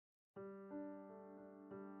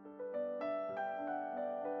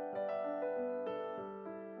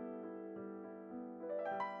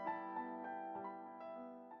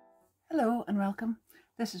Hello and welcome.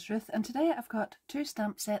 This is Ruth, and today I've got two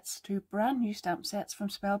brand new stamp sets from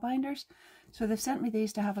Spellbinders. So they've sent me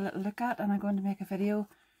these to have a little look at, and I'm going to make a video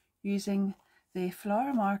using the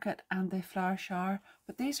Flower Market and the Flower Shower.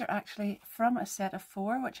 But these are actually from a set of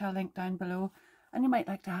 4, which I'll link down below, and you might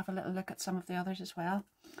like to have a little look at some of the others as well.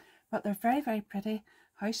 But they're very, very pretty.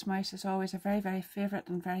 House Mouse is always a very, very favourite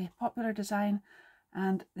and very popular design,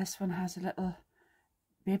 and this one has a little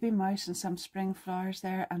baby mouse and some spring flowers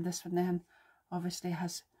there, and this one then obviously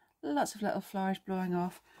has lots of little flowers blowing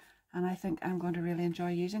off, and I think I'm going to really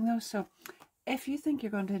enjoy using those. So if you think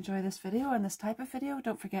you're going to enjoy this video and this type of video,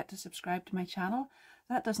 don't forget to subscribe to my channel.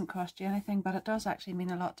 That doesn't cost you anything, but it does actually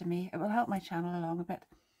mean a lot to me. It will help my channel along a bit,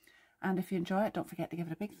 and if you enjoy it, don't forget to give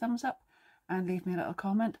it a big thumbs up and leave me a little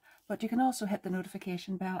comment. But you can also hit the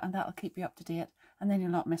notification bell, and that'll keep you up to date, and then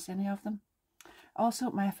you'll not miss any of them.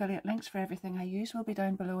 Also, my affiliate links for everything I use will be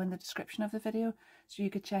down below in the description of the video, so you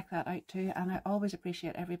could check that out too. And I always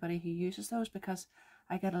appreciate everybody who uses those, because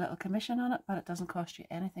I get a little commission on it, but it doesn't cost you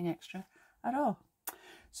anything extra at all.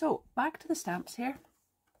 So back to the stamps here.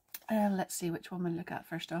 Let's see which one we'll look at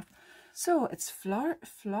first off. So it's Flower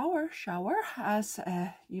Shower, as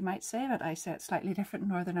you might say, but I say it slightly different in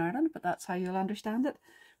Northern Ireland, but that's how you'll understand it.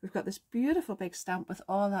 We've got this beautiful big stamp with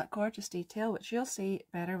all that gorgeous detail, which you'll see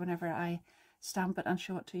better whenever I stamp it and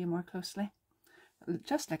show it to you more closely.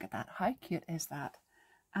 Just look at that, how cute is that?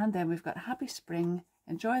 And then we've got Happy Spring,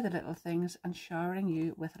 enjoy the little things, and showering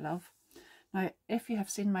you with love. Now, if you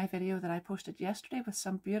have seen my video that I posted yesterday with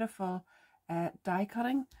some beautiful die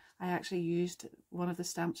cutting, I actually used one of the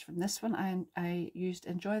stamps from this one. I used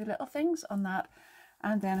enjoy the little things on that.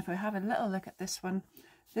 And then if we have a little look at this one,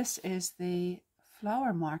 this is the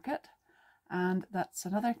Flower Market, and that's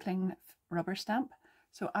another cling rubber stamp.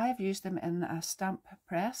 So I've used them in a stamp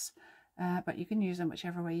press, but you can use them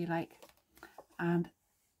whichever way you like. And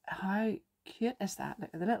how cute is that? Look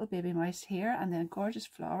at the little baby mouse here, and then gorgeous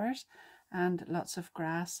flowers and lots of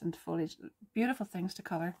grass and foliage, beautiful things to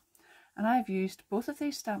colour. And I've used both of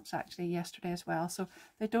these stamps actually yesterday as well, so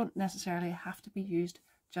they don't necessarily have to be used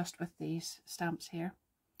just with these stamps here.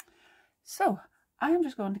 So I am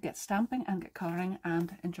just going to get stamping and get colouring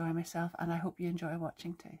and enjoy myself, and I hope you enjoy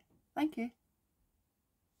watching too. Thank you.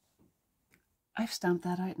 I've stamped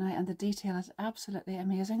that out now, and the detail is absolutely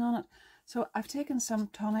amazing on it. So I've taken some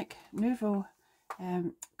tonic Nuvo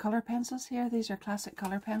colour pencils here. These are classic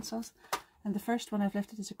colour pencils, and the first one I've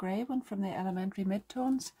lifted is a grey one from the elementary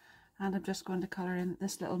mid-tones, and I'm just going to colour in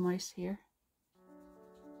this little mouse here.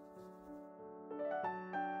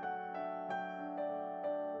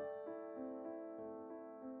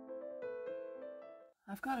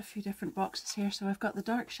 I've got a few different boxes here, so I've got the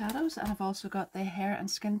dark shadows, and I've also got the hair and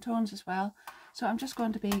skin tones as well. So I'm just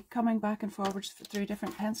going to be coming back and forwards through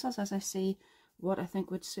different pencils as I see what I think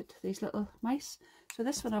would suit these little mice. So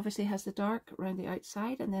this one obviously has the dark around the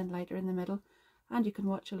outside and then lighter in the middle, and you can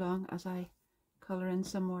watch along as I colour in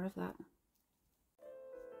some more of that.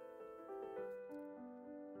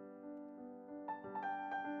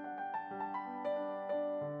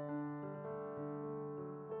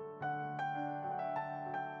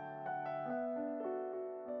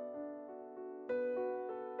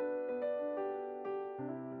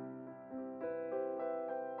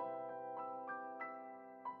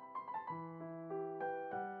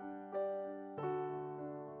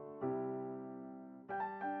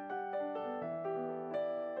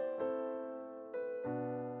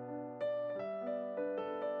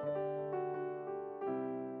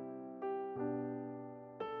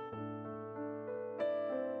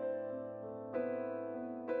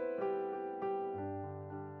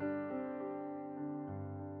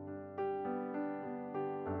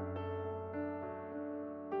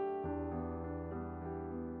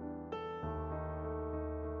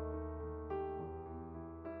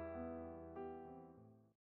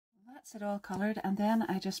 That's it all coloured, and then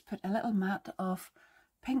I just put a little mat of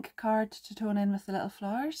pink card to tone in with the little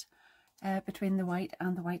flowers between the white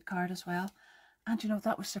and the white card as well. And you know,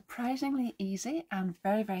 that was surprisingly easy and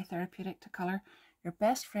very, very therapeutic to colour. Your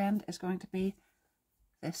best friend is going to be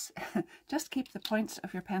this. Just keep the points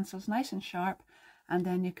of your pencils nice and sharp, and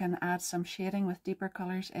then you can add some shading with deeper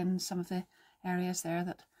colours in some of the areas there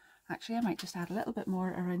that actually I might just add a little bit more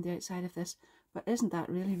around the outside of this. But isn't that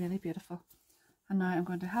really, really beautiful? And now I'm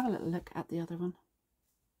going to have a little look at the other one.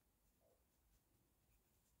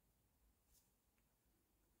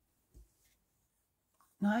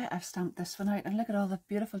 Now I've stamped this one out, and look at all the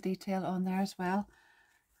beautiful detail on there as well.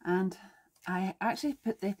 And I actually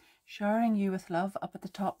put the showering you with love up at the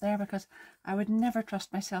top there, because I would never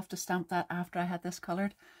trust myself to stamp that after I had this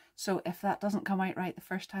coloured. So if that doesn't come out right the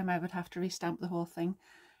first time, I would have to restamp the whole thing.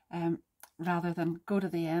 rather than go to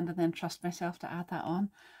the end and then trust myself to add that on.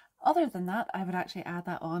 Other than that, I would actually add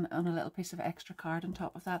that on a little piece of extra card on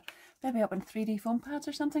top of that, maybe up in 3D foam pads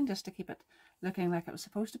or something, just to keep it looking like it was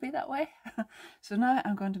supposed to be that way. So now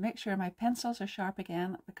I'm going to make sure my pencils are sharp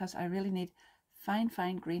again, because I really need fine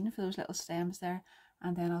green for those little stems there,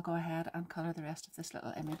 and then I'll go ahead and colour the rest of this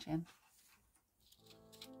little image in.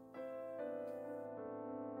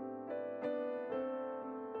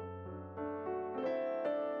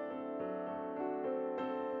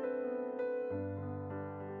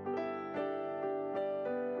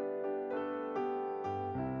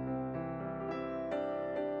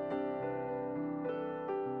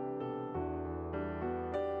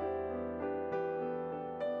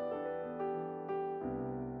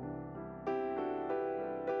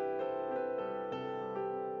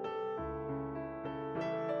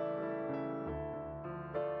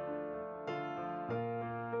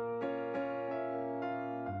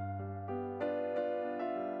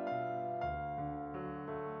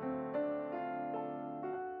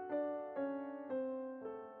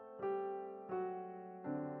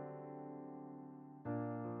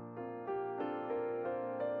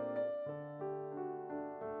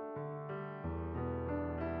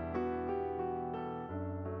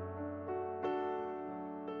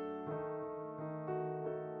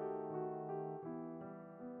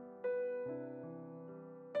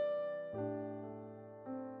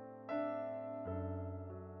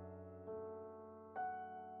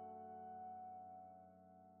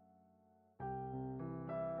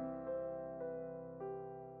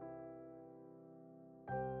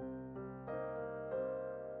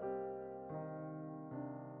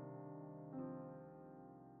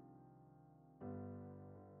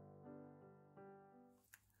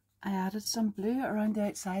 I added some blue around the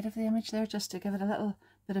outside of the image there, just to give it a little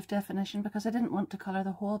bit of definition, because I didn't want to colour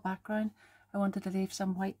the whole background. I wanted to leave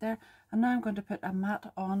some white there. And now I'm going to put a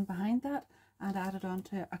matte on behind that and add it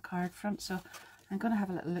onto a card front. So I'm going to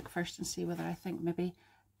have a little look first and see whether I think maybe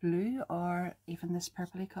blue or even this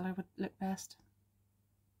purpley colour would look best.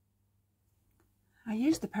 I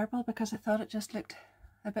used the purple because I thought it just looked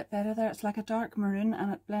a bit better there. It's like a dark maroon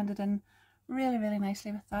and it blended in really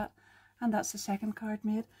nicely with that. And that's the second card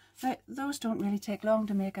made. Now, those don't really take long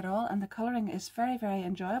to make at all, and the colouring is very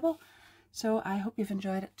enjoyable. So I hope you've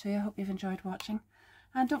enjoyed it too. I hope you've enjoyed watching.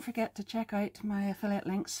 And don't forget to check out my affiliate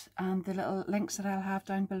links and the little links that I'll have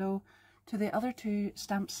down below to the other 2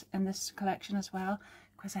 stamps in this collection as well,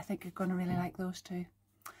 because I think you're going to really like those too.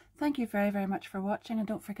 Thank you very much for watching, and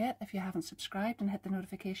don't forget, if you haven't subscribed and hit the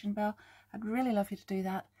notification bell, I'd really love you to do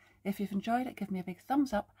that. If you've enjoyed it, give me a big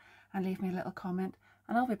thumbs up and leave me a little comment,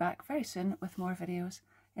 and I'll be back very soon with more videos.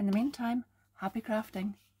 In the meantime, happy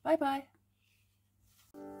crafting. Bye bye.